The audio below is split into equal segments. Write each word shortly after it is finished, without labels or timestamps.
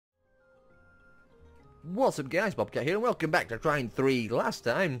What's up guys, Bobcat here and welcome back to Trine 3. Last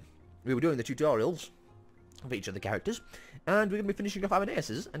time we were doing the tutorials of each of the characters and we're going to be finishing off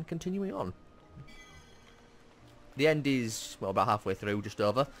Amadeus's and continuing on. The end is, well, about halfway through, just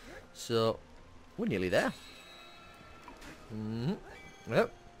over, so we're nearly there.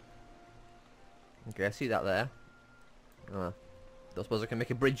 Yep. Okay, I see that there. Don't suppose I can make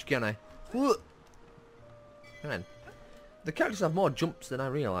a bridge, can I? Man, the characters have more jumps than I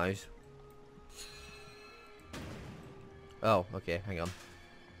realise. Oh, okay, hang on.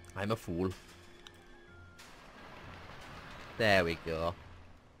 I'm a fool. There we go.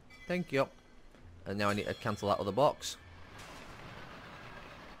 Thank you. And now I need to cancel that other box.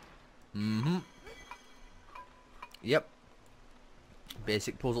 Yep.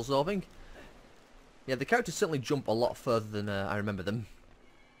 Basic puzzle solving. Yeah, the characters certainly jump a lot further than I remember them.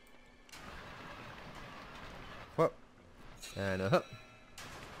 Whoop. And a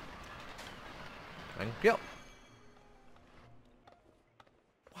Thank you.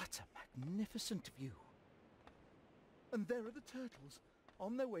 What a magnificent view. And there are the turtles,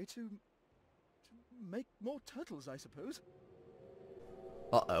 on their way to make more turtles, I suppose.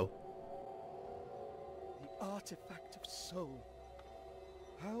 Uh-oh. The artifact of soul.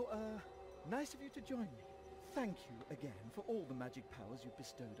 How, nice of you to join me. Thank you again for all the magic powers you've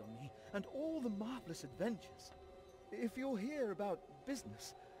bestowed on me, and all the marvelous adventures. If you're here about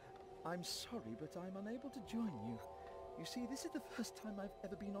business, I'm sorry, but I'm unable to join you. You see, this is the first time I've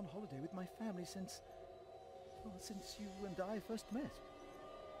ever been on holiday with my family since, well, since you and I first met.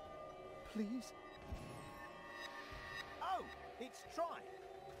 Please? Oh, it's Trine.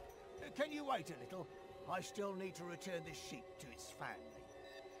 Can you wait a little? I still need to return this sheep to its family.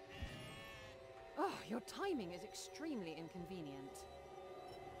 Oh, your timing is extremely inconvenient.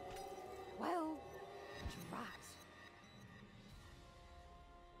 Well, drat.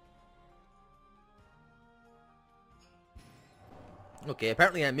 Okay,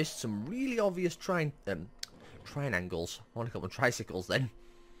 apparently I missed some really obvious triangles. I want to call them tricycles then.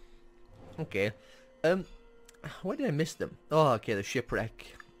 Okay. Where did I miss them? Oh, okay, the shipwreck.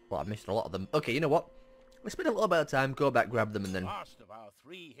 Well, I missed a lot of them. Okay, you know what? Let's spend a little bit of time, go back, grab them, and then... The last of our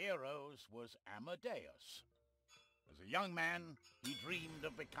three heroes was Amadeus. As a young man, he dreamed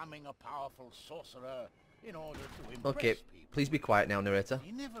of becoming a powerful sorcerer in order to impress Okay, people. please be quiet now, narrator.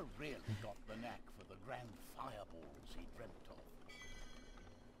 He never really got the knack for the grand fireballs he dreamt of.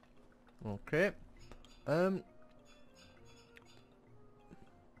 Okay.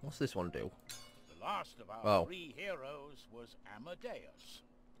 What's this one do? The last of our three heroes was Amadeus.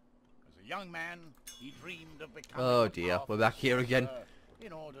 As a young man, he dreamed of becoming Oh dear, we're back here again.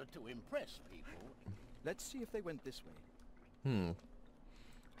 In order to impress people. Let's see if they went this way.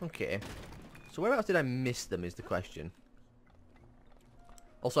 Okay. So where else did I miss them is the question.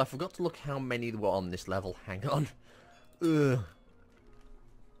 Also, I forgot to look how many were on this level. Hang on. Ugh.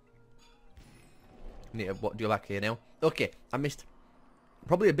 Need to do back here now. Okay, I missed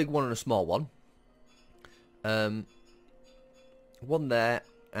probably a big one and a small one. One there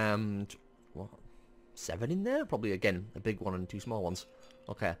and what? 7 in there? Probably again a big one and 2 small ones.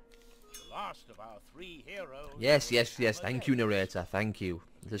 Okay. The last of our three heroes. Yes. Thank you, narrator. Thank you.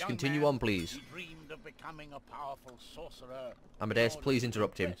 Let's continue on, please. He dreamed of becoming a powerful sorcerer. Amadeus, please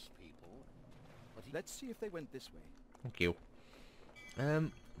interrupt him. Let's see if they went this way. Thank you.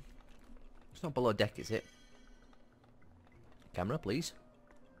 It's not below deck, is it? Camera, please.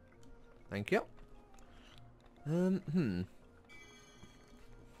 Thank you.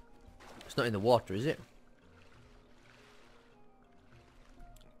 It's not in the water, is it?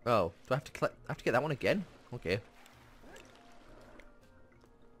 Oh, do I have to get that one again? Okay.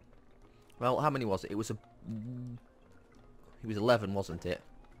 Well, how many was it? It was 11, wasn't it?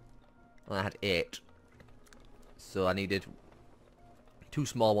 And I had 8. So I needed 2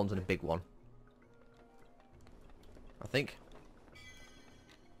 small ones and a big one. I think.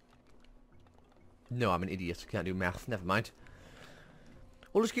 No, I'm an idiot. Can't do math. Never mind.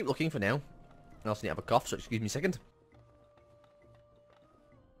 We'll just keep looking for now. I also need to have a cough, so excuse me a second.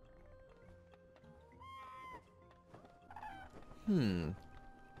 You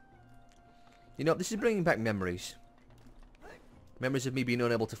know, this is bringing back memories. Memories of me being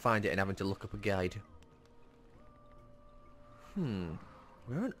unable to find it and having to look up a guide. Where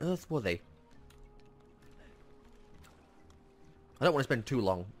on earth were they? I don't want to spend too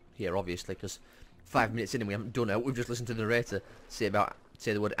long here, obviously, because 5 minutes in and we haven't done it. We've just listened to the narrator say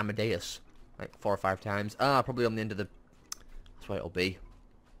the word Amadeus like 4 or 5 times. Probably on the end of the... That's where it'll be.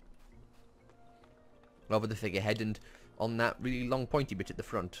 Over the figurehead and on that really long pointy bit at the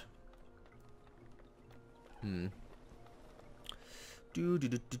front.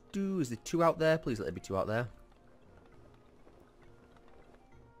 Is there 2 out there? Please let there be 2 out there.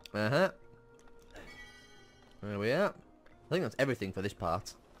 Uh-huh. There we are. I think that's everything for this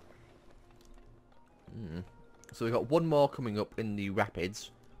part. So we've got 1 more coming up in the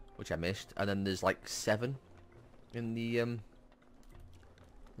rapids, which I missed, and then there's like 7 in the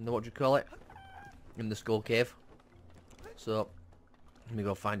what do you call it? In the skull cave. So let me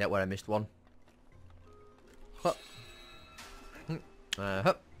go find out where I missed one. Hup.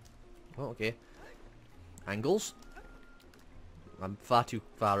 Hup. Oh, okay. Angles. I'm far too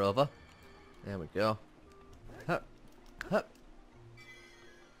far over. There we go. Hup. Hup.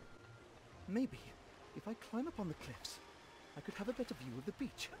 Maybe, if I climb up on the cliffs, I could have a better view of the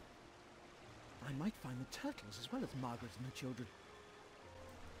beach. I might find the turtles as well as Margaret and her children.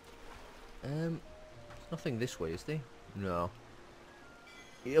 There's nothing this way, is there? No.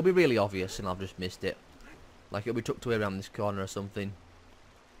 It'll be really obvious and I've just missed it. Like it'll be tucked away around this corner or something.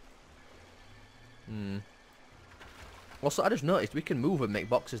 Also, I just noticed we can move and make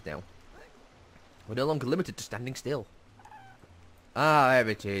boxes now. We're no longer limited to standing still. Ah, there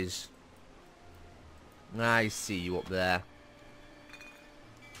it is. I see you up there.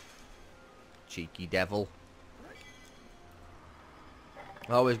 Cheeky devil.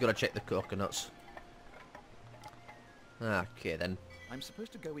 Always gotta check the coconuts. Okay then. I'm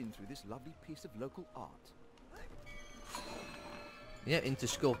supposed to go in through this lovely piece of local art. Yeah, into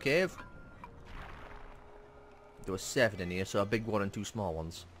Skull Cave. There were 7 in here, so a big one and 2 small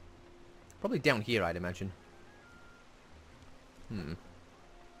ones. Probably down here, I'd imagine.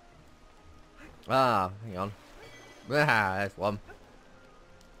 Ah, hang on. Ah, there's one.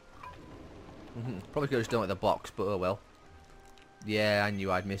 Probably could have just done it with the box, but oh well. Yeah, I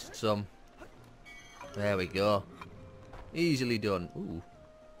knew I'd missed some. There we go. Easily done.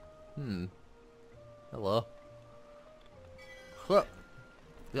 Ooh. Hello. What?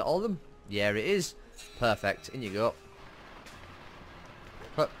 Is that all of them? Yeah, it is. Perfect. In you go.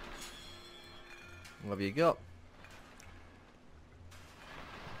 Huh. Whatever you got.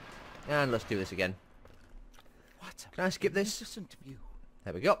 And let's do this again. What? Can I skip this? Magnificent view.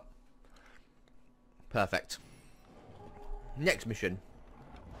 There we go. Perfect. Next mission.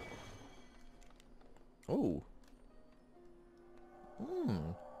 Oh.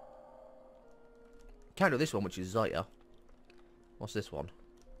 Can't do this one, which is Zoya. What's this one?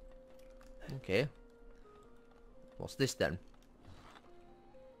 Okay. What's this then?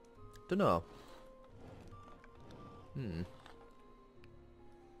 Dunno.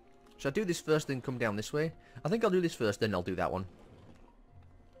 Should I do this first, then come down this way? I think I'll do this first, then I'll do that one.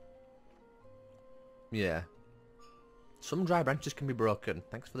 Yeah. Some dry branches can be broken.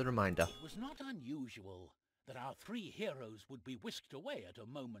 Thanks for the reminder. It was not unusual that our 3 heroes would be whisked away at a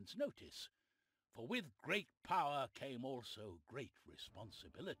moment's notice, for with great power came also great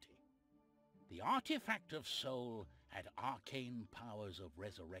responsibility. The artifact of soul had arcane powers of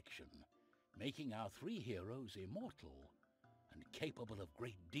resurrection, making our 3 heroes immortal and capable of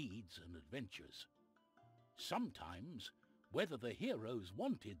great deeds and adventures. Sometimes, whether the heroes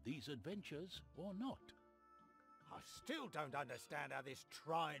wanted these adventures or not. I still don't understand how this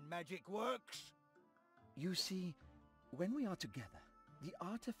Trine magic works. You see, when we are together, the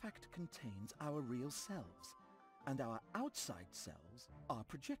artifact contains our real selves, and our outside selves are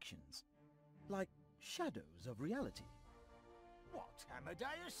projections, like shadows of reality. What,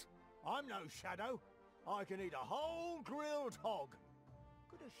 Amadeus? I'm no shadow. I can eat a whole grilled hog.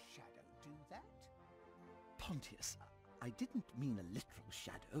 Could a shadow do that? Pontius, I didn't mean a literal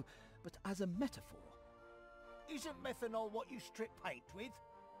shadow, but as a metaphor. Isn't methanol what you strip paint with?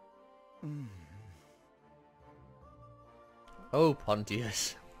 Oh,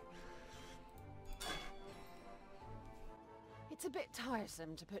 Pontius. It's a bit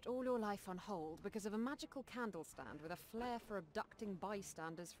tiresome to put all your life on hold because of a magical candle stand with a flair for abducting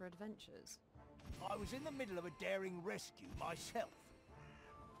bystanders for adventures. I was in the middle of a daring rescue myself.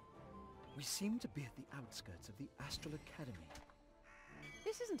 We seem to be at the outskirts of the Astral Academy.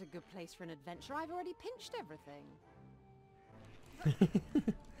 This isn't a good place for an adventure. I've already pinched everything.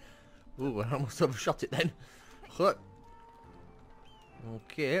 Ooh, I almost overshot it then.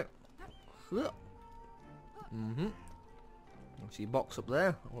 Okay. I see a box up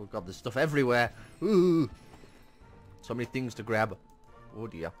there. Oh god, there's stuff everywhere. Ooh. So many things to grab. Oh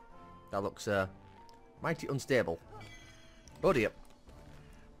dear. That looks mighty unstable. Oh dear.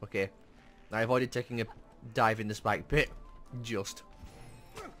 Okay. I avoided taking a dive in the spike pit. Just.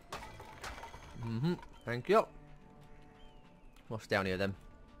 Thank you. What's down here then?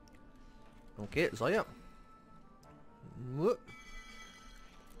 Okay, Zoya.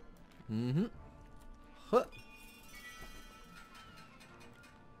 Huh.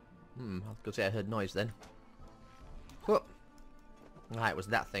 I was going to say I heard noise then. Whoa. Ah, it was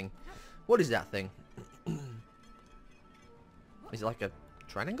that thing. What is that thing? Is it like a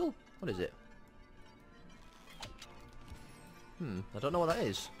triangle? What is it? I don't know what that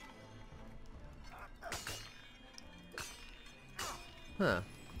is. Huh.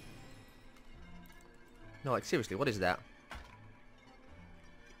 No, like seriously, what is that?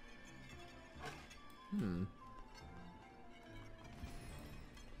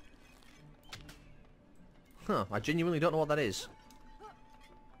 Huh, I genuinely don't know what that is.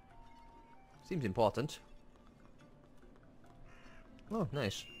 Seems important. Oh,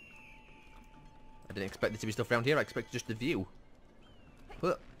 nice. I didn't expect there to be stuff around here, I expected just the view.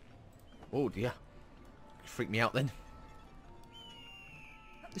 But, oh dear. Freaked me out then.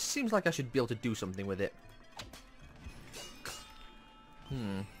 This seems like I should be able to do something with it.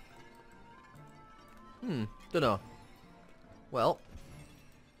 Dunno. Well.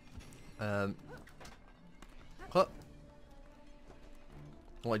 Huh.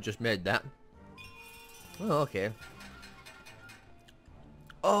 Well, I just made that. Oh, okay.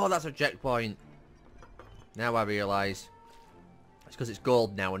 Oh, that's a checkpoint. Now I realise. It's because it's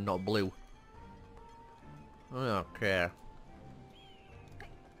gold now and not blue. Okay.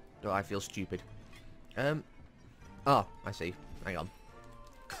 Oh, I feel stupid. Oh, I see. Hang on.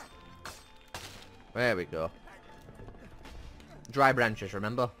 There we go. Dry branches,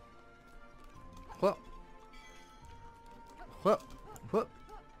 remember? What? What? What?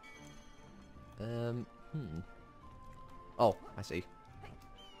 Oh, I see.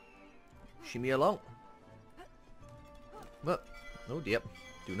 Shimmy along. What? Oh dear.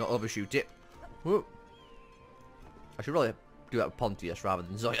 Do not overshoot it. Whoa. I should really do that with Pontius rather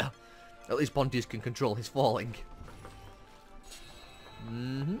than Zoya. At least Pontius can control his falling.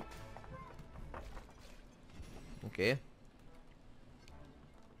 Okay.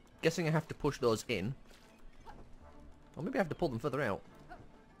 Guessing I have to push those in. Or maybe I have to pull them further out.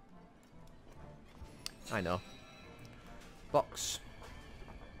 I know. Box.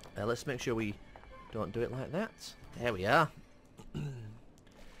 Let's make sure we don't do it like that. There we are.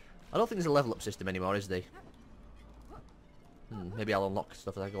 I don't think there's a level up system anymore, is there? Maybe I'll unlock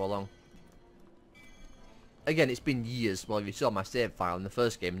stuff as I go along. Again, it's been years. Well, if you saw my save file in the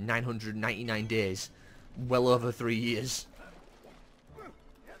first game, 999 days. Well over 3 years.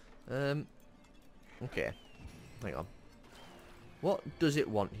 Okay. Hang on. What does it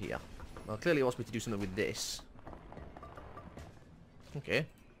want here? Well, clearly it wants me to do something with this. Okay.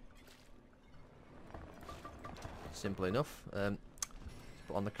 Simple enough. Let's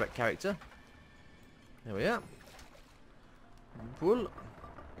put on the correct character. There we are. Pull.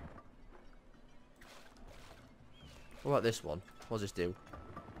 What about this one? What does this do?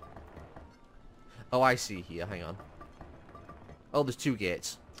 Oh, I see here. Hang on. Oh, there's 2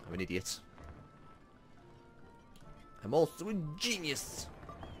 gates. I'm an idiot. I'm also a genius.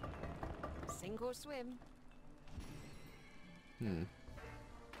 Sink or swim. I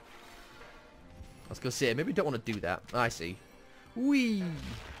was going to say, maybe don't want to do that. I see. Whee!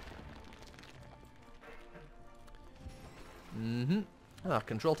 Ah,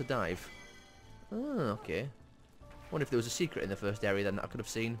 control to dive. Ah, okay. Wonder if there was a secret in the first area then that I could have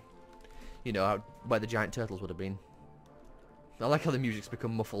seen. You know, where the giant turtles would have been. I like how the music's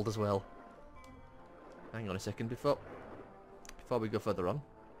become muffled as well. Hang on a second before we go further on.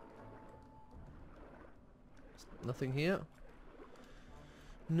 Nothing here.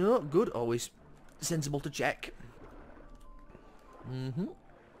 No, good. Always sensible to check.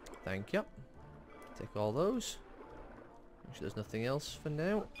 Thank you. Take all those. Make sure there's nothing else for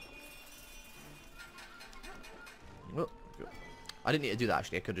now. Oh, good. I didn't need to do that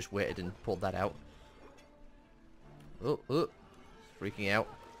actually. I could have just waited and pulled that out. Oh, freaking out.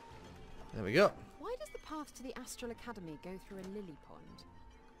 There we go. Why does the path to the Astral Academy go through a lily pond?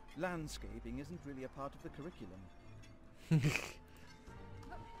 Landscaping isn't really a part of the curriculum.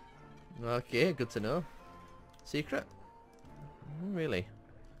 Okay, good to know. Secret? Really?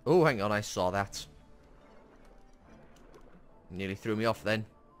 Oh, hang on, I saw that. Nearly threw me off then.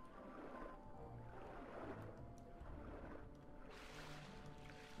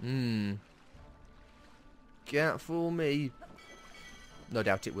 Can't fool me. No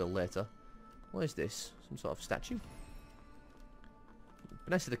doubt it will later. What is this? Some sort of statue? Be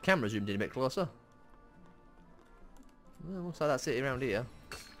nice if the camera zoomed in a bit closer. Well, looks like that's it around here.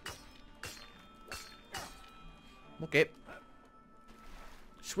 Okay.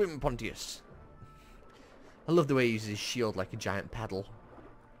 Swim, Pontius. I love the way he uses his shield like a giant paddle.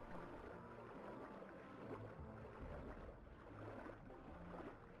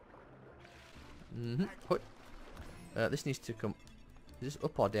 This needs to come Is this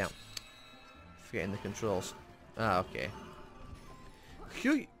up or down? Forgetting the controls. Ah, okay.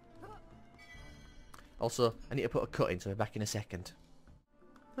 Phew. Also, I need to put a cut in, so I'll be back in a second.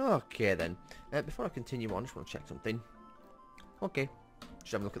 Okay then. Before I continue on, I just want to check something. Okay.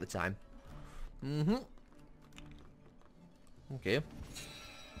 Just have a look at the time. Okay.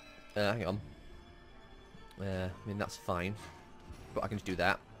 Hang on. I mean, that's fine. But I can just do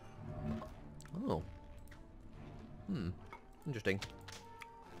that. Oh. Interesting.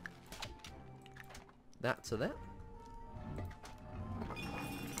 That to that.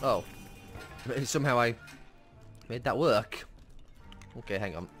 Oh. Somehow I made that work. Okay,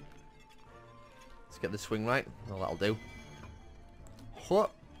 hang on. Let's get the swing right. Well, that'll do.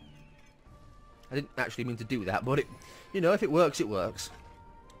 What? I didn't actually mean to do that, but it, you know, if it works, it works.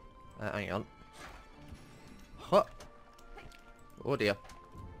 Hang on. What? Oh dear.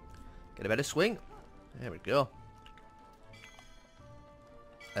 Get a better swing. There we go.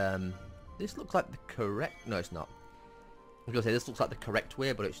 This looks like the correct... No, it's not. I was going to say this looks like the correct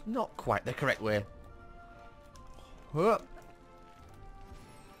way, but it's not quite the correct way. Huh.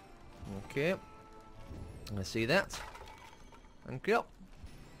 Okay. I see that. Thank you.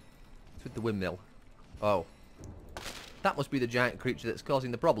 It's with the windmill. Oh. That must be the giant creature that's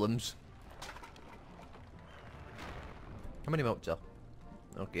causing the problems. How many motor?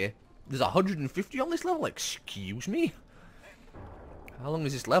 Okay. There's 150 on this level? Excuse me? How long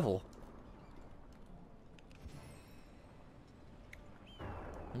is this level?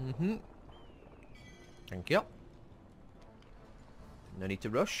 Thank you. No need to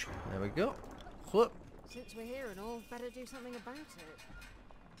rush. There we go. Whoop. Since we're here and all, better do something about it.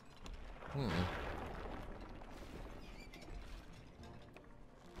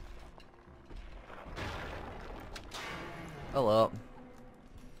 Hello.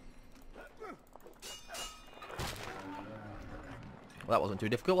 Well, that wasn't too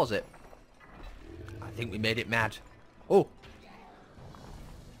difficult, was it? I think we made it mad. Oh!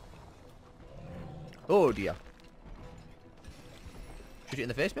 Oh dear. Shoot it in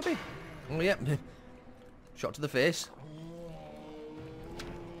the face, maybe? Oh, yeah. Shot to the face.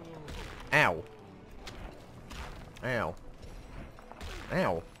 Ow. Ow.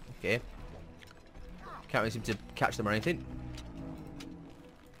 Ow. Okay. Can't really seem to catch them or anything.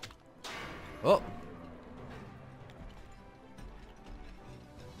 Oh.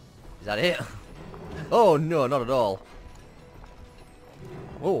 Is that it? Oh no, not at all.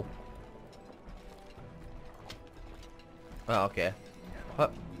 Oh. Oh, okay.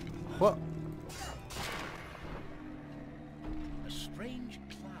 What? What? A strange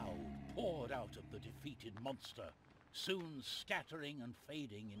cloud poured out of the defeated monster, soon scattering and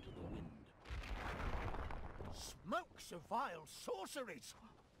fading into the wind. Smokes of vile sorceries!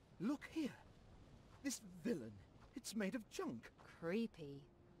 Look here. This villain. It's made of junk. Creepy.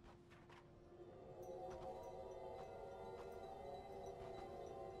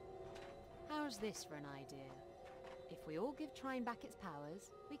 How's this for an idea? If we all give Trine back its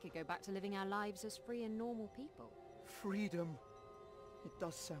powers, we could go back to living our lives as free and normal people. Freedom. It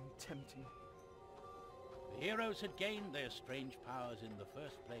does sound tempting. The heroes had gained their strange powers in the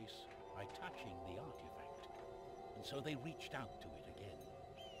first place by touching the artifact, and so they reached out to it again.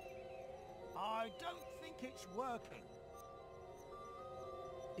 I don't think it's working.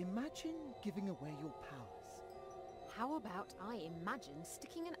 Imagine giving away your powers. How about I imagine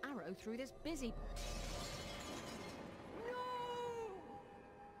sticking an arrow through this busy...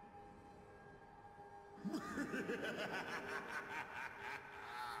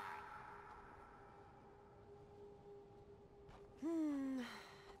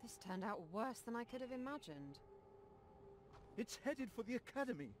 This turned out worse than I could have imagined. It's headed for the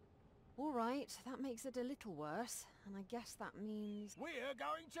academy. All right, that makes it a little worse, and I guess that means... We're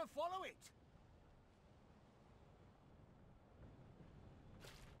going to follow it!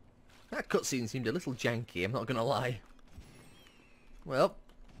 That cutscene seemed a little janky, I'm not gonna lie. Well,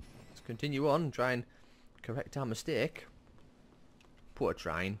 let's continue on and try and correct our mistake. Poor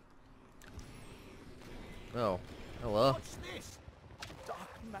Trine. Oh, hello. What's this? Dark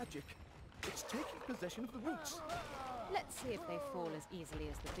magic. It's taking possession of the roots. Let's see if they fall as easily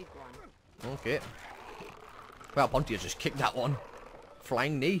as the big one. Okay. Well, Pontius just kicked that one.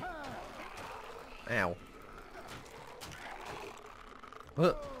 Flying knee. Ow.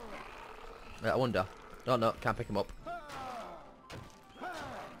 I wonder. Oh no, can't pick him up.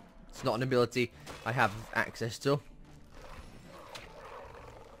 It's not an ability I have access to.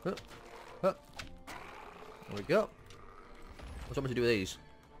 There we go. What's something to do with these?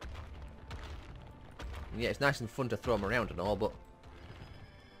 Yeah, it's nice and fun to throw them around and all, but...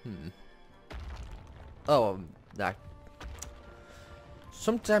 Oh, that...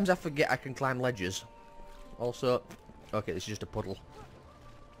 Sometimes I forget I can climb ledges. Also, okay, this is just a puddle.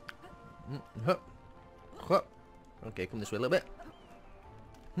 Okay, come this way a little bit.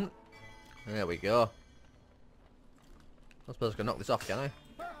 There we go. I suppose I can knock this off, can I?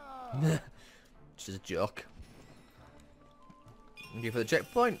 Just as a joke. Thank you for the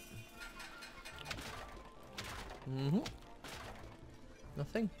checkpoint.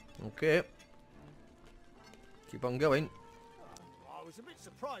 Nothing. Okay. Keep on going. I was a bit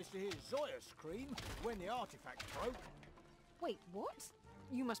surprised to hear Zoya scream when the artifact broke. Wait, what?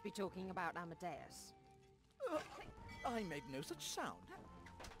 You must be talking about Amadeus. I made no such sound.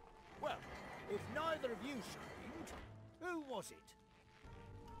 Well, if neither of you screamed, who was it?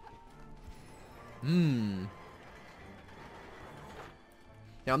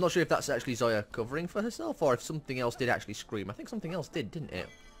 Now, I'm not sure if that's actually Zoya covering for herself or if something else did actually scream. I think something else did, didn't it?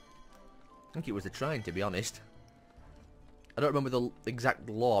 I think it was the Trine, to be honest. I don't remember the exact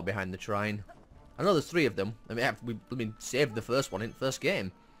lore behind the Trine. I know there's 3 of them. I mean, we saved the first one in the first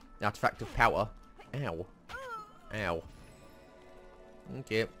game. The Artifact of Power. Ow. Ow.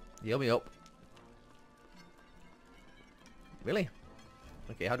 Okay. Heal me up. Really?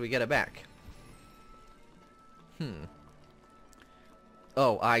 Okay, how do we get it back?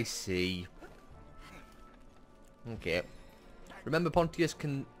 Oh, I see. Okay. Remember Pontius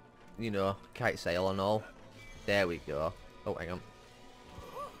can, you know, kite sail and all? There we go. Oh, hang on.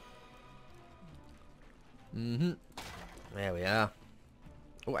 There we are.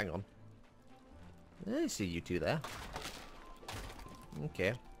 Oh, hang on. I see you two there.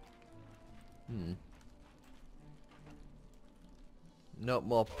 Okay. No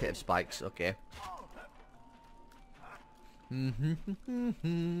more pit of spikes. Okay.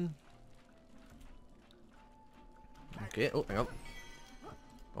 Okay. Oh, hang on.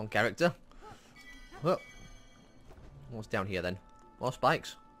 Wrong character. Oh. What's down here then? More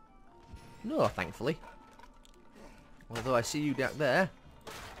spikes? No, thankfully. Although I see you down there.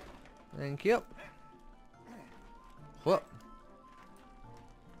 Thank you. What?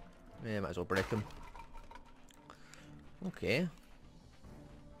 Yeah, might as well break them. Okay.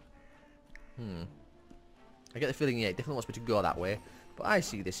 I get the feeling, yeah, it definitely wants me to go that way. But I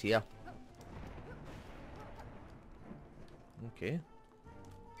see this here. Okay.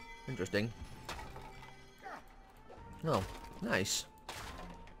 Interesting. Oh, nice.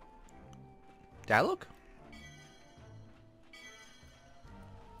 Dialogue?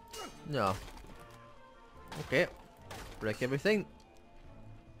 No. Okay. Break everything.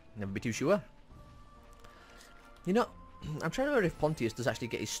 Never be too sure. You know, I'm trying to remember if Pontius does actually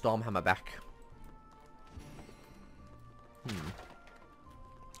get his storm hammer back.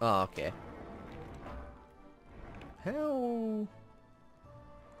 Oh, okay. How?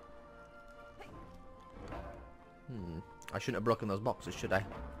 I shouldn't have broken those boxes, should I?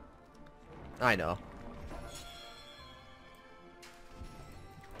 I know.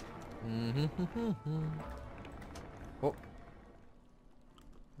 Oh.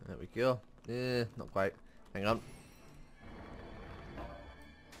 There we go. Not quite. Hang on.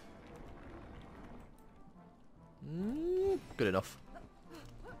 Good enough.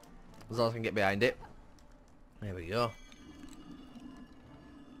 As long as I can get behind it. There we go.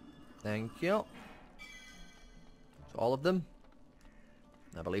 Thank you. So all of them?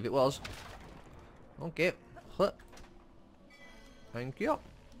 I believe it was. Okay. Huh. Thank you.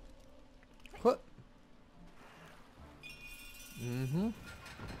 Huh.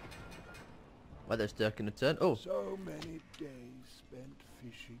 Weather's taking a turn. Oh. So many days spent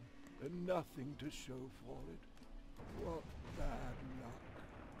fishing and nothing to show for it. What bad luck.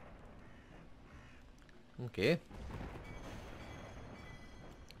 Okay.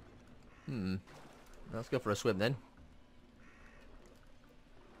 Let's go for a swim then.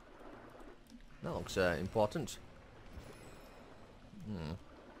 That looks important.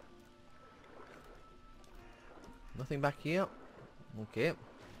 Nothing back here. Okay.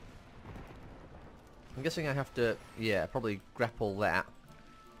 I'm guessing I have to, yeah, probably grapple that.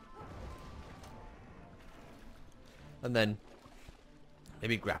 And then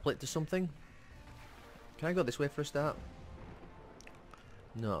maybe grapple it to something. Can I go this way for a start?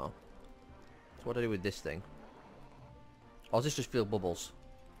 No. So what do I do with this thing? Or does this just feel bubbles?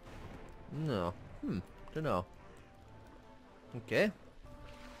 No. Don't know. Okay.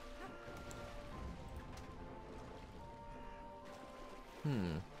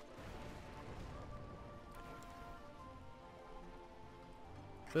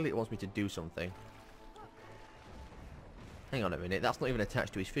 Clearly it wants me to do something. Hang on a minute, that's not even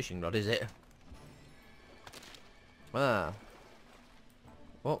attached to his fishing rod, is it? Ah.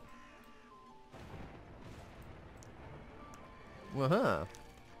 Oh. Uh-huh.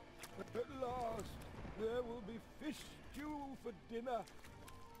 At last, there will be fish stew for dinner.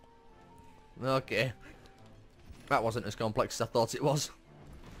 Okay. That wasn't as complex as I thought it was.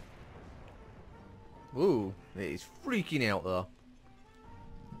 Ooh, it is freaking out though.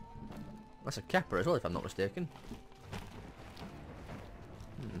 That's a kappa as well, if I'm not mistaken.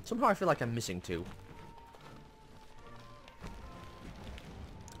 Somehow I feel like I'm missing two.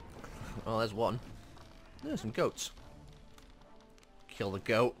 Oh, there's one. There's some goats. Kill the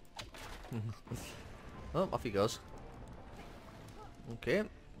goat. Oh, off he goes. Okay.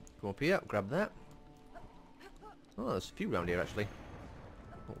 Go up here, grab that. Oh, there's a few around here actually.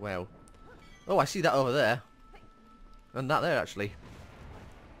 Oh, wow. Oh, I see that over there. And that there actually.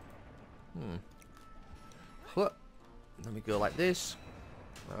 Let me go like this.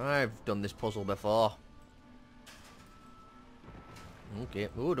 I've done this puzzle before. Okay.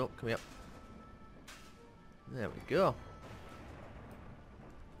 Oh, no, come here. There we go.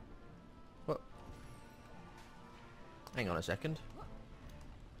 What? Hang on a second.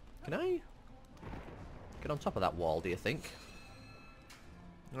 Can I get on top of that wall, do you think?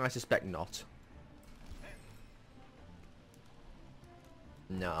 I suspect not.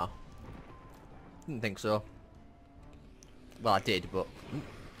 No. Didn't think so. Well, I did, but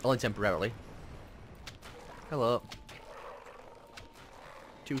only temporarily. Hello.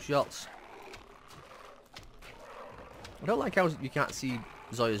 2 shots. I don't like how you can't see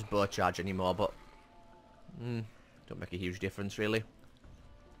Zoya's bow charge anymore, but don't make a huge difference really.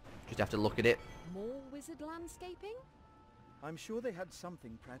 Just have to look at it. More wizard landscaping? I'm sure they had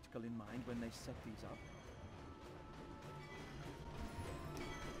something practical in mind when they set these up.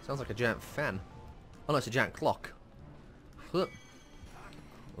 Sounds like a giant fan. Oh no, it's a giant clock. Oh,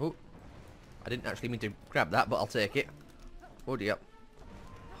 I didn't actually mean to grab that, but I'll take it. Oh dear.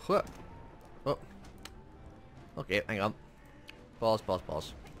 Oh. Okay, hang on. Pause, pause,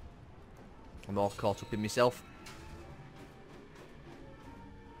 pause. I'm all caught up in myself.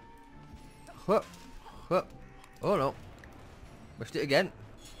 Oh no. Missed it again.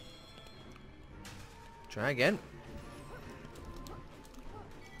 Try again.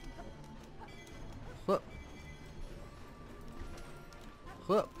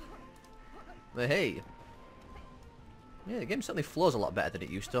 But hey. Yeah, the game certainly flows a lot better than it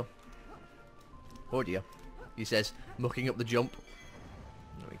used to. Oh dear. He says, mucking up the jump.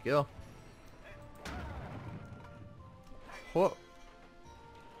 There we go. What?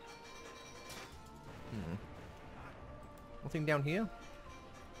 Nothing down here?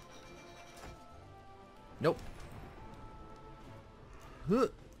 Nope.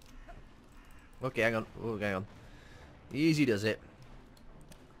 Okay, hang on. Oh, hang on. Easy does it.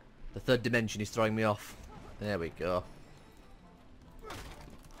 The third dimension is throwing me off. There we go.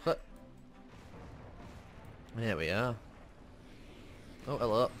 There we are. Oh,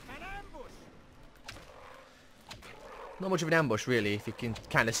 hello. An ambush! Not much of an ambush, really, if you can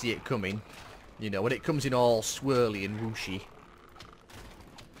kind of see it coming. You know, when it comes in all swirly and whooshy.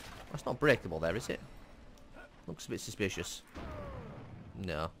 That's not breakable there, is it? Looks a bit suspicious.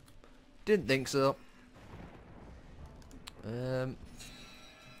 No. Didn't think so. There,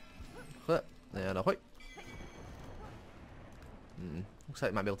 no, wait. Looks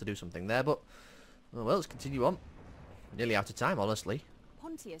like it might be able to do something there, but... Oh, well, let's continue on. Nearly out of time, honestly.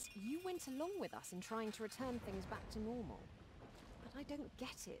 Pontius, you went along with us in trying to return things back to normal. But I don't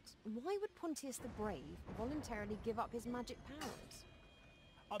get it. Why would Pontius the Brave voluntarily give up his magic powers?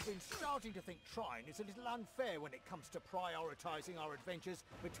 I've been starting to think Trine is a little unfair when it comes to prioritising our adventures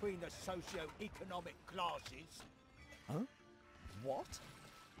between the socio-economic classes. Huh? What?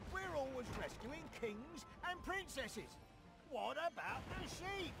 We're always rescuing kings and princesses. What about the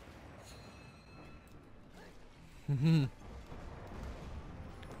sheep?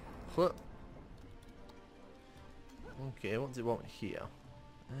 What? Okay, what does it want here?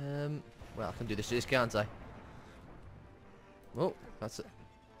 Well, I can do this, can't I? Oh, that's it.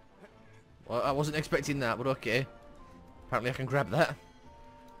 Well, I wasn't expecting that, but okay. Apparently I can grab that.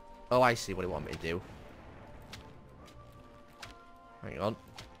 Oh, I see what it want me to do. Hang on.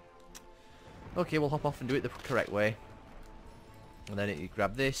 Okay, we'll hop off and do it the correct way. And then you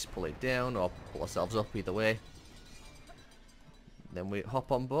grab this, pull it down, or pull ourselves up, either way. Then we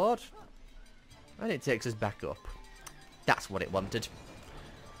hop on board. And it takes us back up. That's what it wanted.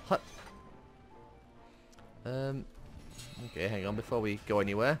 Okay, hang on, before we go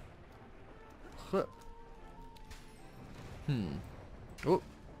anywhere. Oh.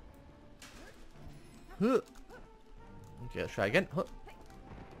 Okay, let's try again.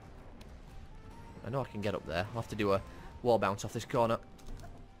 I know I can get up there. I'll have to do a wall bounce off this corner.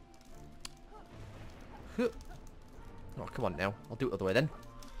 Oh, come on now. I'll do it the other way then.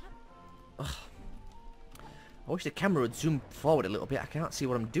 Ugh. I wish the camera would zoom forward a little bit. I can't see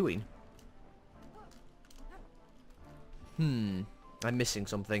what I'm doing. I'm missing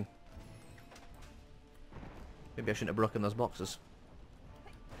something. Maybe I shouldn't have broken those boxes.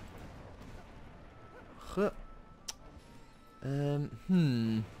 Huh.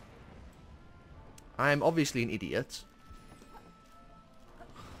 I'm obviously an idiot.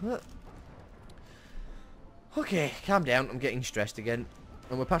 Huh. Okay, calm down. I'm getting stressed again.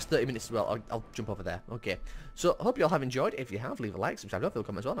 And we're past 30 minutes as well. I'll jump over there. Okay. So, I hope you all have enjoyed. If you have, leave a like, subscribe, feel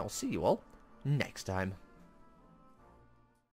comment as well, and I'll see you all next time.